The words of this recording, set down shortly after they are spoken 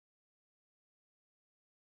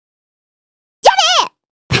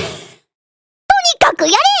く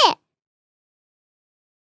やれ。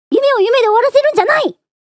夢を夢で終わらせるんじゃない。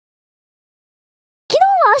昨日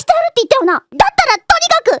は明日やるって言ったよな。だったらとに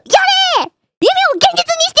かくやれ。夢を現実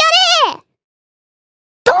にしてやれ。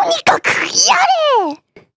とにかくやれ。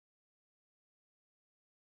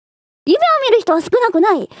夢を見る人は少なく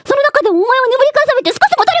ない。その中でもお前を眠りから覚めて少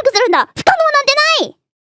しも努力するんだ。不可能なんてない。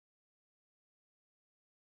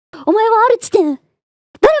お前はある地点、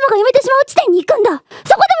誰もがやめてしまう地点に行くんだ。そこでも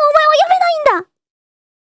お前はやめないんだ。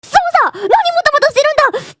そうさ、何もたもたしてる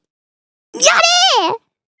んだ。やれー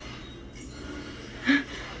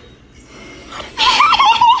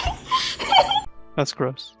That's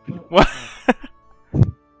gross. What?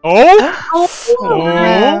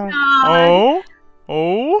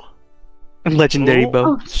 Oh! Legendary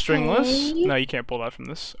bow. Stringless? No, you can't pull that from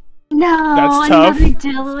this. No, That's tough. Another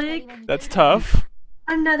Delic. That's tough.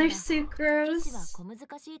 Another Sucrose. Oh,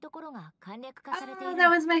 that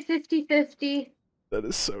was my 50-50. That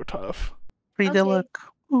is so tough. Free Delic.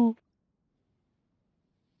 Ooh.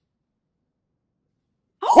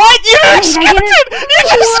 What? You just skipped it! You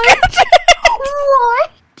just skipped it!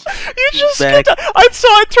 What? You just skipped it! I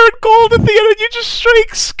saw it turn gold at the end and you just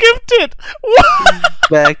straight skipped it! What?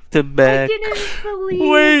 Back to back. I didn't believe.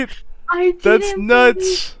 Wait! I didn't That's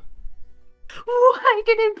nuts! I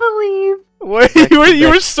didn't believe. Wait, you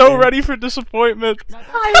were so ready for disappointment.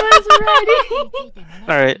 I was ready.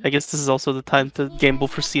 Alright, I guess this is also the time to gamble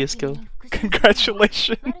for CSGO.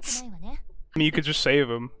 Congratulations. I mean, you could just save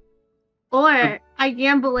him. Or I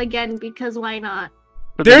gamble again because why not?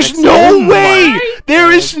 There's no way! There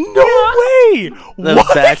is no way! The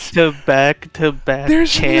What? back-to-back There's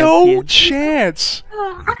champion. no chance!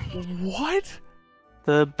 What?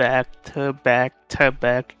 The back-to-back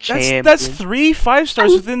champion. That's 3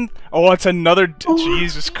 5-stars within. Oh, it's another.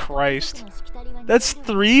 Jesus Christ. That's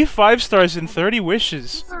 3 5-stars in 30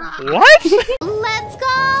 wishes. What? Let's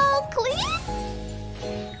go, Klee.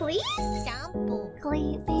 Klee?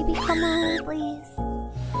 Klee, baby, come on, please.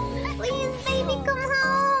 Please, baby, come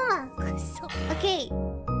home. Okay.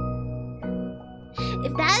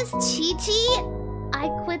 If that is Chi-Chi, I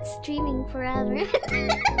quit streaming forever.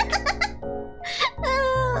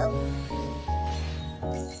 Oh,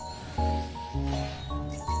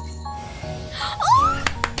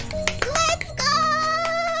 let's go!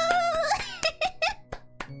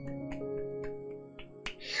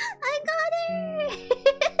 I got her!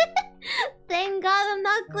 Thank God I'm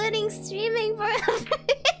not quitting streaming forever.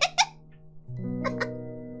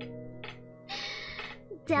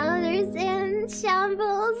 Downers and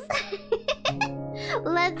shambles.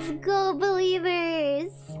 Let's go,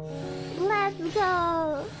 believers. Let's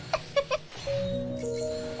go.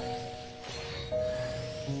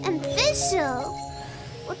 Official.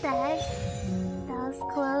 What the heck? That was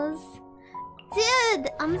close. Dude,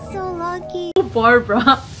 I'm so lucky.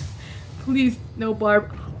 Barbara. Please, no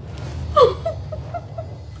Barbara.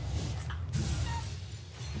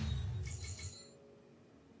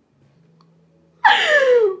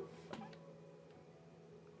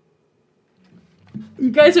 You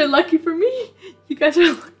guys are lucky for me. You guys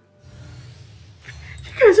are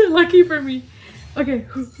lucky for me. Okay.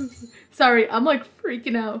 Sorry, I'm like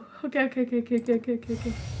freaking out. Okay.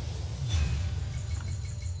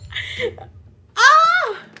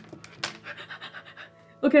 Ah!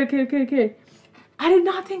 Okay. I did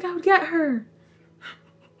not think I would get her.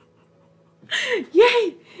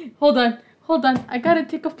 Yay! Hold on. I gotta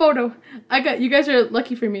take a photo. You guys are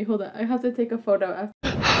lucky for me. Hold on. I have to take a photo after.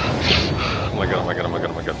 Oh my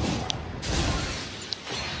god.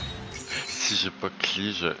 Si j'ai pas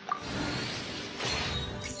Klee, je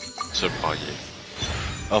braillais.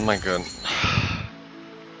 Oh my god.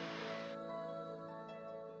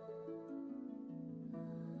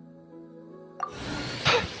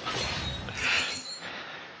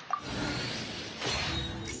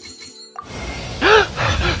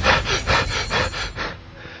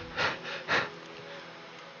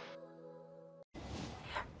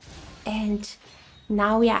 And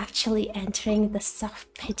now we're actually entering the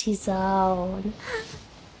soft pity zone.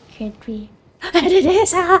 Can't we? And it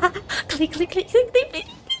is! Ah! Click. No.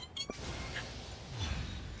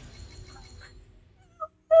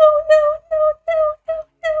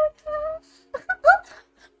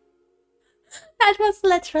 That was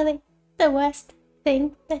literally the worst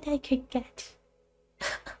thing that I could get.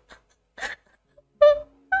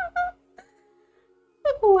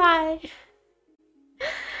 Why?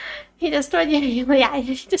 He destroyed he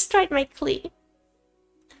destroyed my Klee.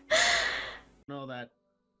 Know that.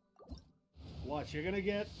 Watch, you're gonna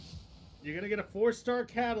get a 4-star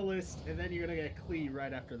catalyst, and then you're gonna get Klee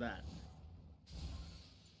right after that.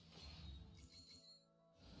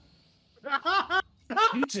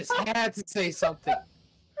 You just had to say something.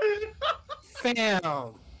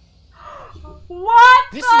 Fam. What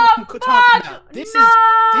This the is what I'm fuck? talking about. This is what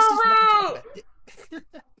I'm talking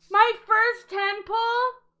about. My first 10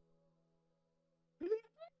 pull?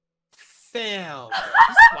 Fam. This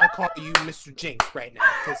is why I call you Mr. Jinx right now.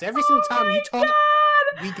 Because every single time you talk,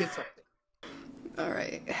 we get something.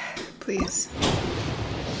 Alright. Please.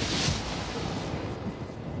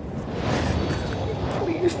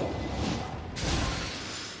 Please.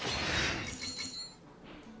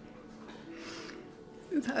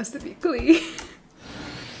 It has to be Klee.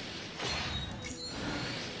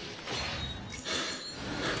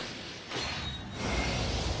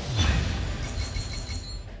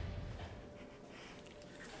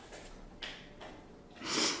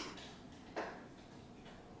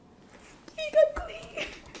 We got Klee.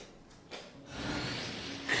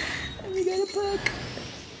 And we got a book.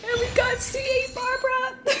 And we got C8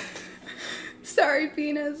 Barbara. Sorry,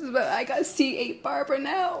 Venus, but I got C8 Barbara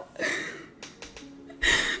now.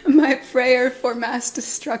 My prayer for mass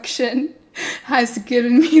destruction has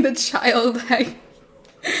given me the child I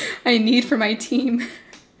need for my team.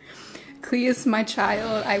 Klee is my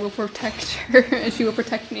child. I will protect her, and she will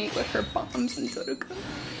protect me with her bombs and Dodoka.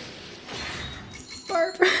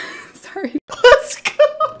 Barbara, sorry. Let's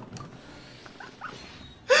go!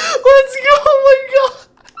 Let's go! Oh my god!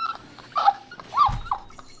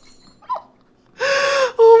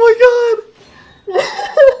 Oh my god!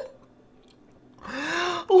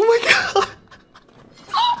 Oh my god!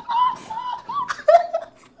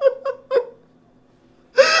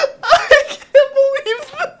 I can't believe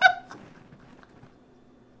that!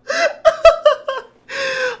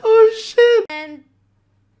 Oh shit! And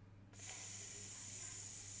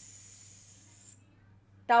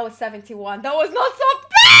that was 71. That was not so bad!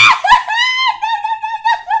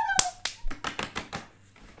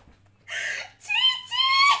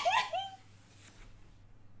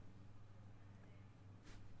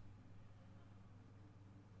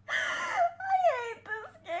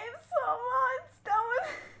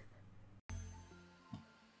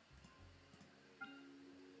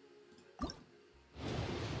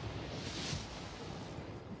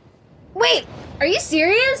 Wait, are you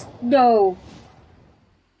serious? No.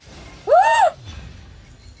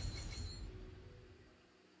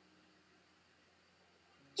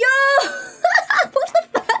 Yo! What the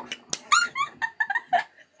fuck?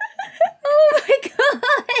 Oh my god!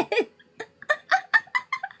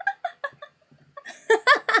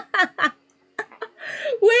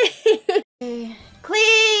 Wait!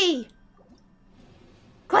 Klee!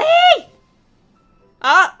 Klee!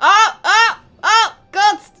 Oh!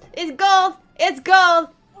 Gold! It's gold! It's gold!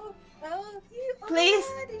 Please?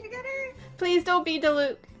 Did you get her? Please don't be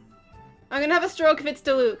Diluc. I'm gonna have a stroke if it's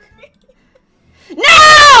Diluc.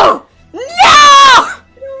 No! No!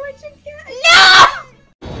 What'd you get? No!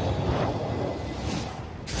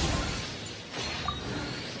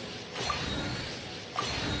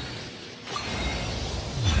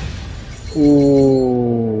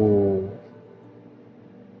 Ooh.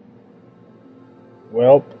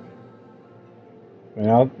 Well, I mean,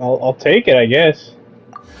 I'll take it, I guess.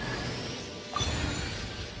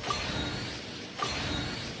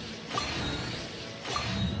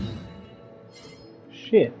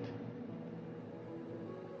 Shit.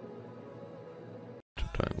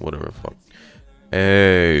 Whatever, fuck.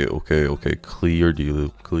 Hey, okay, clear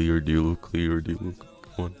Diluc, clear Diluc, clear Diluc.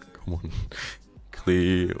 Come on.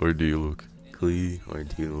 Klee or Diluc, Klee or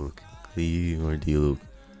Diluc, Klee or Diluc.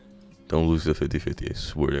 Don't lose the 50-50, I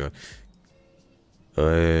swear to God.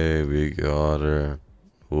 Hey, we got her.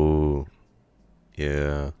 Ooh.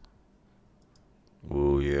 Yeah.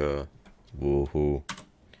 Ooh, yeah. Woohoo.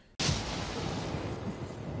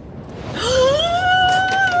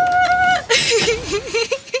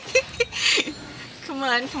 Come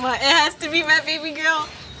on. It has to be my baby girl.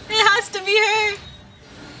 It has to be her.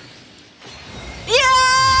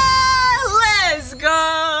 Yeah! Let's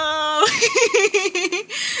go!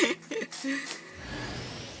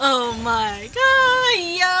 Oh my god,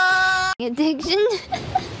 yeah! Addiction?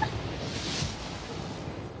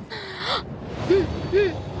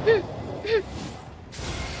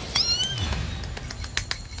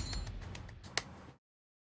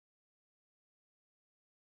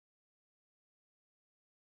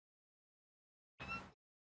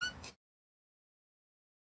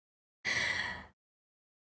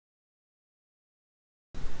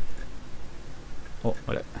 Oh,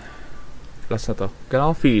 wala. Last na to.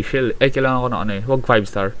 Kailangan ko official. Kailangan ko na ano eh. Huwag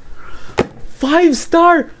 5-star.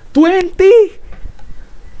 5-star! 20!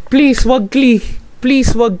 Please, wag Klee.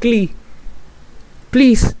 Please, wag Klee.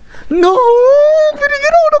 Please. No!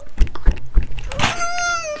 Binigyan ako ng...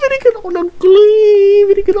 Binigyan ako ng Klee!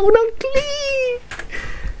 Binigyan ako ng Klee!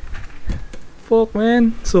 Fuck,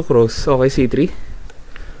 man. Sucrose. Okay, C3.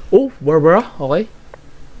 Oh, Barbara. Okay.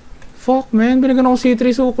 Fuck, man. Binigyan ako C3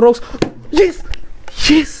 Sucrose. Yes!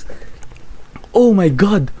 Yes! Oh my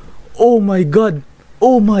god! Oh my god!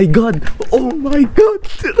 Oh my god! Oh my god!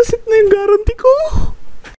 Reset na yung guarantee ko!